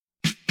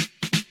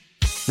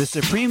The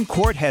Supreme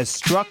Court has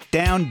struck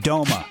down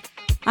DOMA.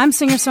 I'm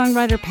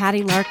singer-songwriter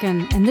Patty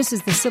Larkin, and this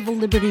is the Civil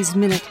Liberties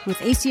Minute with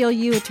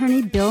ACLU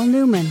attorney Bill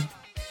Newman.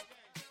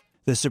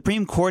 The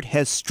Supreme Court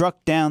has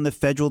struck down the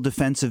Federal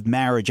Defense of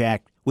Marriage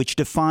Act, which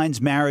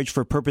defines marriage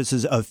for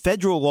purposes of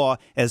federal law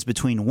as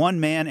between one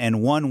man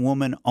and one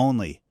woman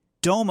only.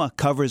 DOMA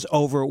covers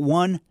over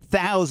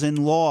 1,000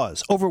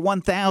 laws, over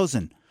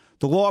 1,000.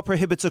 The law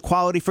prohibits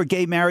equality for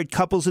gay married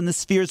couples in the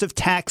spheres of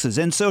taxes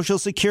and Social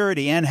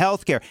Security and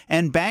healthcare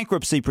and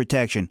bankruptcy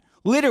protection.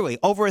 Literally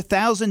over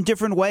 1,000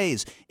 different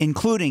ways,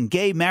 including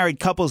gay married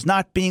couples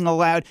not being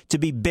allowed to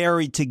be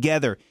buried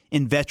together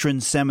in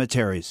veterans'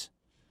 cemeteries.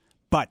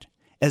 But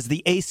as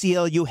the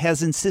ACLU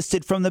has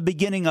insisted from the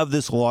beginning of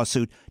this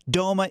lawsuit,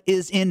 DOMA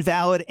is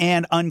invalid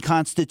and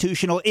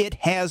unconstitutional. It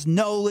has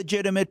no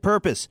legitimate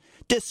purpose.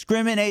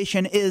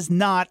 Discrimination is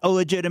not a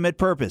legitimate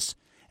purpose.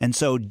 And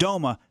so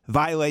DOMA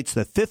violates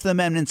the Fifth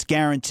Amendment's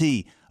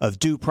guarantee of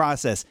due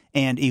process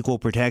and equal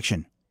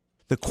protection.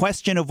 The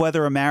question of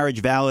whether a marriage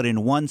valid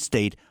in one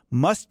state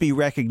must be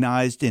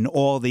recognized in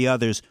all the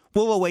others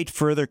will await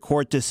further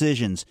court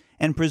decisions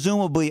and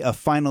presumably a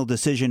final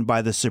decision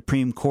by the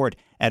Supreme Court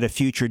at a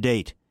future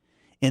date.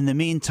 In the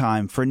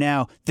meantime, for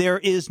now, there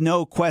is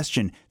no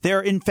question. There,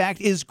 in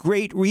fact, is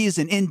great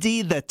reason.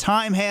 Indeed, the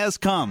time has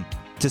come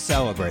to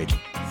celebrate.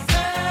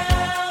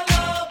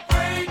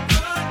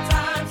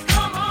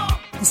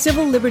 The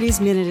Civil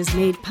Liberties Minute is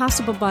made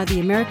possible by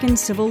the American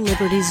Civil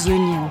Liberties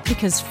Union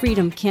because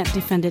freedom can't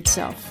defend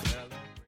itself.